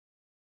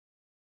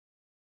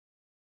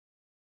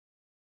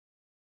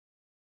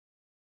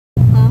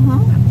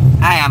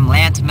Hi, I'm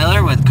Lance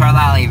Miller with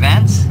Carlisle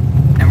Events,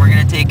 and we're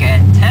going to take a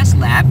test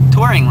lap,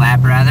 touring lap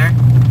rather,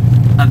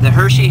 of the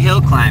Hershey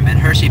Hillclimb in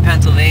Hershey,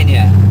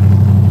 Pennsylvania.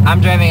 I'm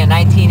driving a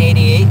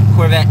 1988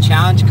 Corvette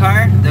Challenge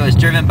car that was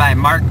driven by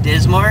Mark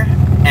Dismore,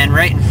 and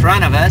right in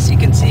front of us you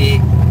can see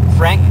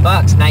Frank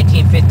Buck's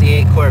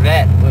 1958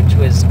 Corvette, which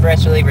was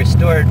freshly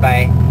restored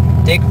by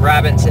Dick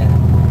Robinson.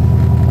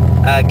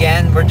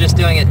 Again, we're just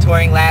doing a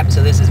touring lap,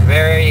 so this is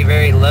very,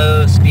 very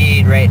low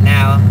speed right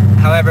now.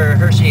 However,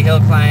 Hershey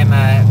Hillclimb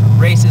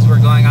races were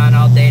going on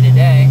all day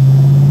today,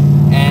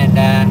 and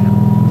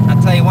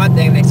I'll tell you one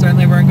thing, they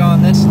certainly weren't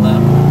going this slow.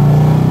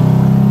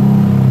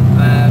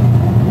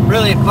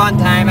 Really fun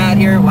time out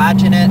here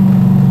watching it.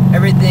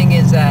 Everything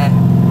has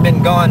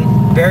been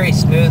going very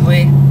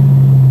smoothly.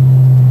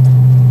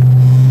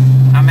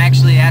 I'm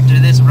actually, after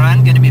this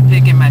run, going to be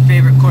picking my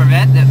favorite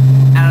Corvette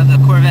out of the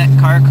Corvette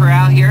car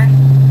corral here.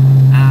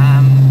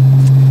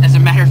 As a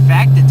matter of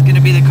fact, it's going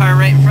to be the car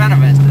right in front of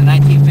us, the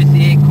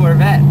 1958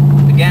 Corvette.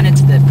 Again,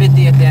 it's the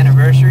 50th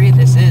anniversary.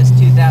 This is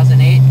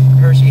 2008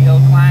 Hershey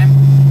Hillclimb.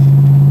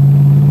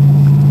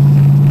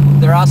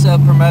 They're also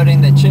promoting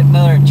the Chip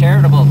Miller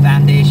Charitable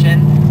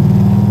Foundation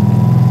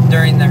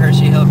during the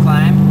Hershey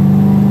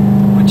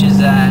Hillclimb, which is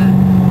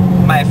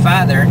my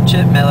father,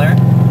 Chip Miller,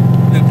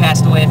 who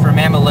passed away from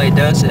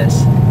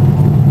amyloidosis.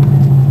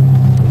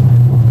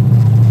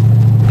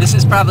 This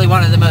is probably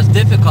one of the most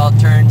difficult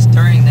turns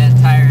during the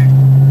entire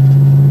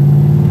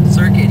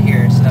circuit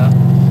here, so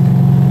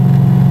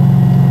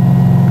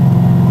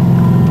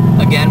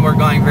again, we're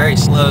going very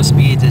slow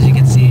speeds, as you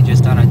can see,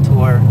 just on a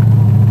tour.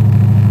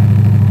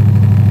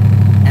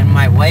 And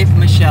my wife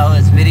Michelle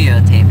is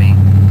videotaping.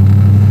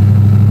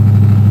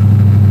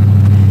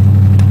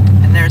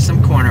 And there's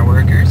some corner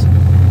workers.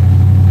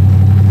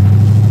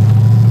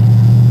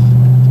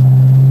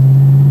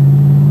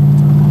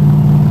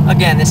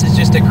 Again, this is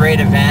just a great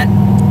event.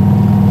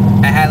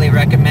 I highly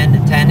recommend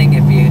attending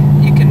if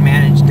you can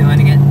manage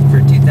doing it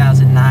for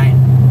 2009.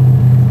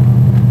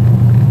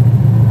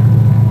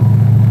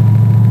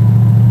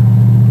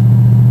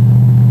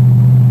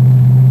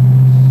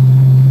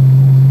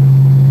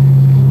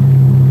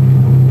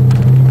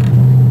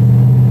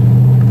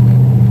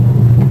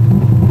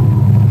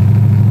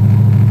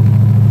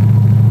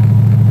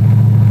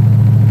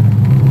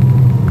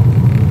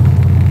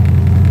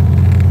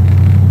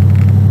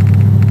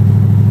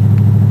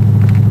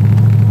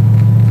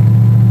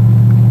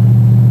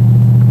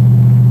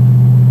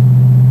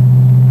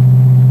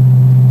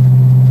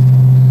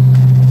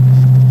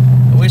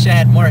 I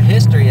had more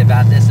history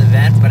about this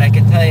event, but I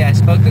can tell you I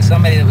spoke to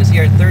somebody that was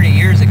here 30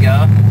 years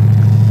ago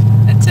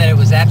and said it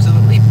was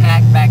absolutely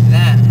packed back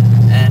then,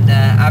 and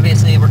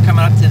obviously we're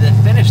coming up to the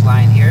finish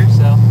line here,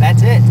 so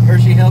that's it.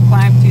 Hershey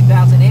Hillclimb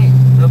 2008.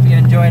 Hope you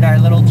enjoyed our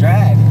little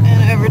drive.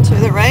 And over to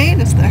the right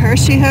is the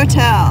Hershey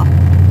Hotel,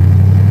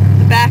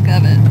 the back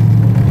of it.